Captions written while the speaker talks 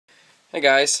Hey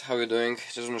guys, how you doing?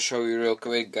 Just want to show you real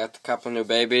quick. Got a couple new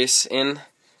babies in.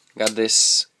 Got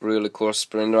this really cool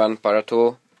sprint run para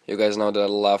tool. You guys know that I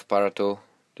love para tool.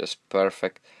 Just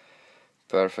perfect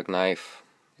knife.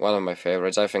 One of my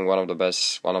favorites. I think one of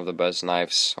the best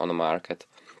knives on the market.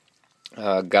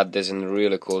 Got this in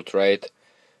really cool trade,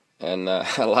 and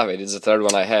I love it. It's the third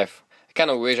one I have. I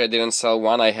kind of wish I didn't sell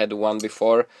one. I had one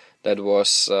before that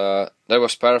was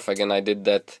perfect, and I did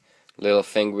that little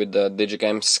thing with the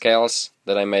Digicam scales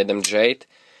that I made them jade,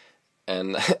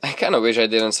 and I kind of wish I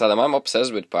didn't sell them. I'm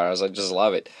obsessed with paras. I just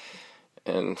love it,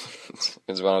 and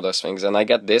it's one of those things. And I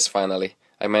got this finally.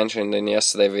 I mentioned in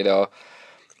yesterday video.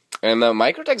 And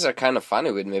Microtechs are kind of funny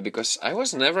with me because I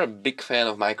was never a big fan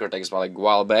of Microtechs, but like a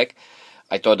while back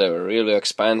I thought they were really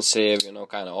expensive,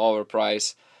 kind of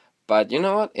overpriced. But you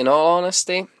know what? In all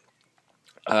honesty,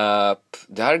 they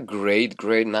are great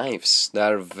knives. They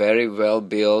are very well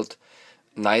built,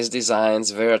 nice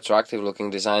designs, very attractive looking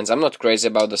designs. I'm not crazy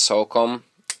about the SOCOM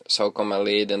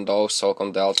Elite and those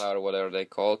SOCOM Delta or whatever they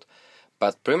called,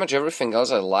 but pretty much everything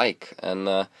else I like,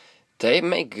 and they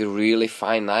make really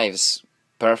fine knives.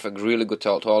 Perfect, really good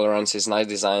tolerances, nice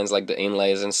designs like the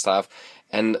inlays and stuff.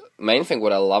 And main thing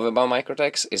what I love about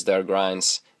Microtechs is their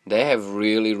grinds. They have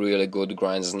really good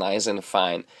grinds, nice and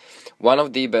fine. One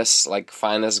of the best,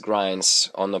 finest grinds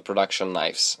on the production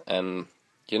knives. And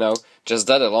just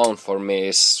that alone for me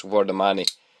is worth the money.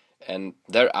 And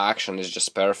their action is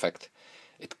just perfect.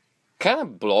 It kind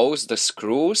of blows the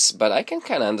screws, but I can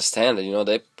kind of understand it.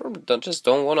 They probably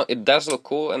don't want to. It does look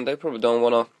cool, and they probably don't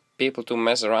want people to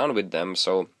mess around with them.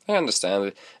 So I understand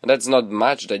it, and that's not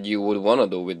much that you would want to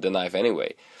do with the knife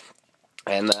anyway.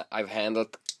 And I've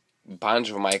handled a bunch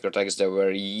of Microtechs that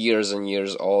were years and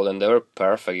years old, and they were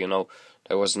perfect.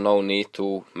 There was no need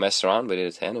to mess around with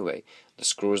it anyway. The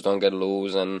screws don't get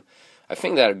loose, and I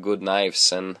think they are good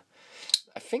knives. And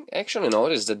I think actually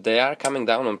noticed that they are coming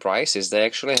down on prices. They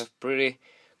actually have pretty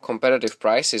competitive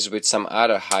prices with some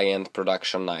other high-end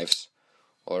production knives,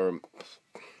 or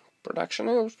production.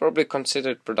 It was probably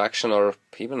considered production, or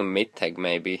even a mid-tech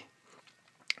maybe,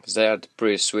 because they are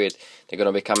pretty sweet. They're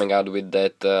gonna be coming out with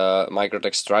that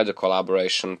Microtech Strider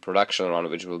collaboration production run,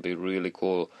 which will be really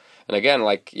cool. And again,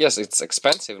 yes, it's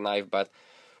expensive knife, but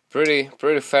pretty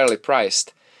fairly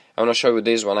priced. I wanna show you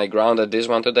this one. I grounded this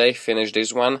one today, finished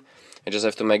this one. I just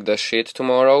have to make the sheet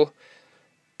tomorrow.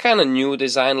 Kinda new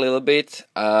design a little bit.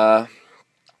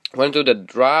 Went to the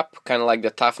drop, kinda like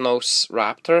the Tough Nose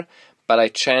Raptor, but I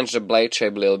changed the blade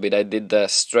shape a little bit. I did the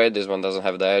straight. This one doesn't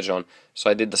have the edge on, so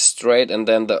I did the straight and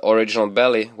then the original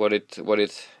belly, what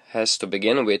it has to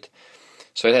begin with.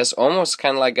 So it has almost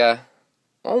kind of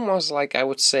almost like I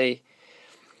would say,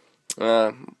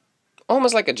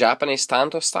 almost like a Japanese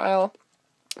tanto style,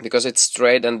 because it's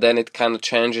straight and then it kind of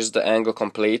changes the angle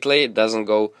completely. It doesn't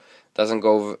go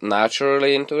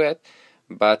naturally into it,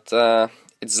 but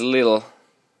it's a little.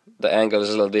 The angle is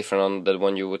a little different on the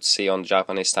one you would see on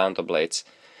Japanese tanto blades,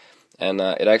 and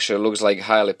it actually looks like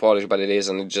highly polished, but it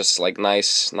isn't. It's just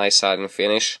nice satin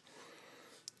finish.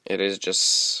 It is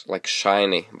just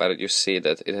shiny, but you see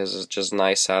that it has just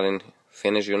nice satin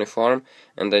finish uniform,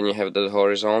 and then you have the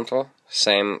horizontal,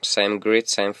 same grit,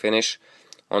 same finish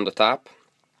on the top.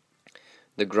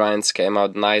 The grinds came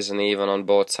out nice and even on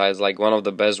both sides, one of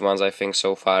the best ones I think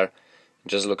so far. It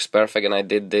just looks perfect, and I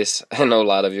did this. I know a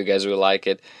lot of you guys will like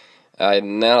it. I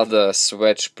nailed the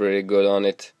switch pretty good on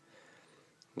it.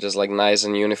 Just nice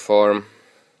and uniform.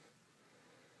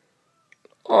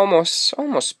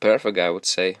 Almost perfect, I would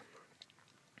say.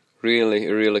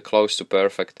 Really close to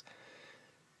perfect.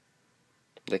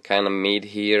 They kind of meet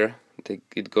here.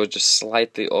 It goes just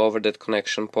slightly over that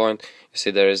connection point. You see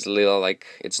there is little,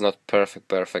 it's not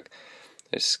perfect.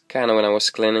 It's kind of, when I was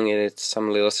cleaning it, it's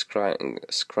some little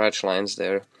scratch lines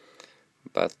there.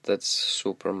 But that's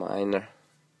super minor.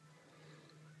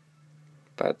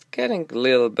 But getting a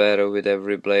little better with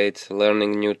every blade,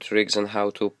 learning new tricks on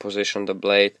how to position the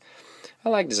blade. I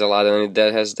like this a lot, and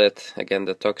it has that, again,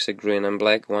 the toxic green and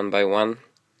black 1x1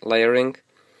 layering,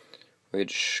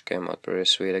 which came out pretty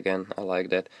sweet again. I like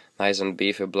that. Nice and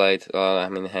beefy blade,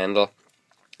 handle,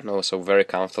 and also very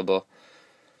comfortable.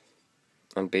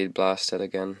 And bead blasted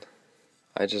again.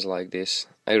 I just like this.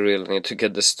 I really need to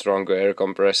get the stronger air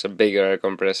compressor, bigger air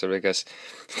compressor, because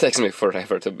it takes me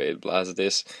forever to bead blast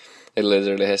this. It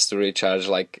literally has to recharge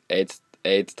 8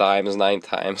 times, 9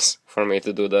 times for me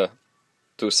to do the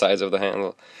 2 sides of the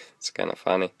handle. It's kind of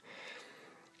funny,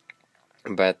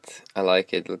 but I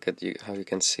like it. Look at how you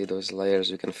can see those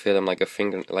layers. You can feel them like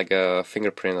a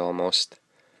fingerprint almost.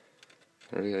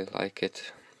 I really like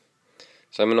it.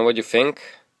 So let me know what you think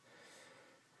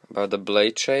about the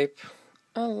blade shape.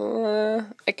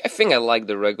 I think I like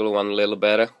the regular one a little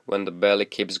better when the belly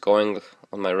keeps going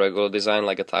on my regular design,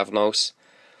 like a tough nose.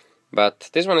 But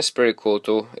this one is pretty cool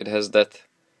too. It has that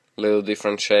little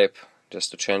different shape,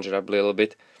 just to change it up a little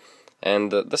bit.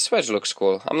 And the swedge looks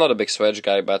cool. I'm not a big swedge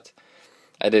guy, but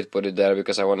I did put it there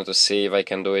because I wanted to see if I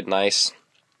can do it nice.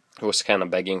 I was kind of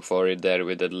begging for it there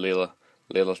with that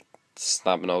little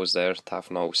snub nose there, tough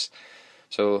nose.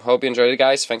 So hope you enjoyed it,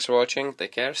 guys. Thanks for watching.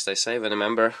 Take care, stay safe, and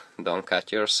remember, don't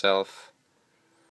cut yourself.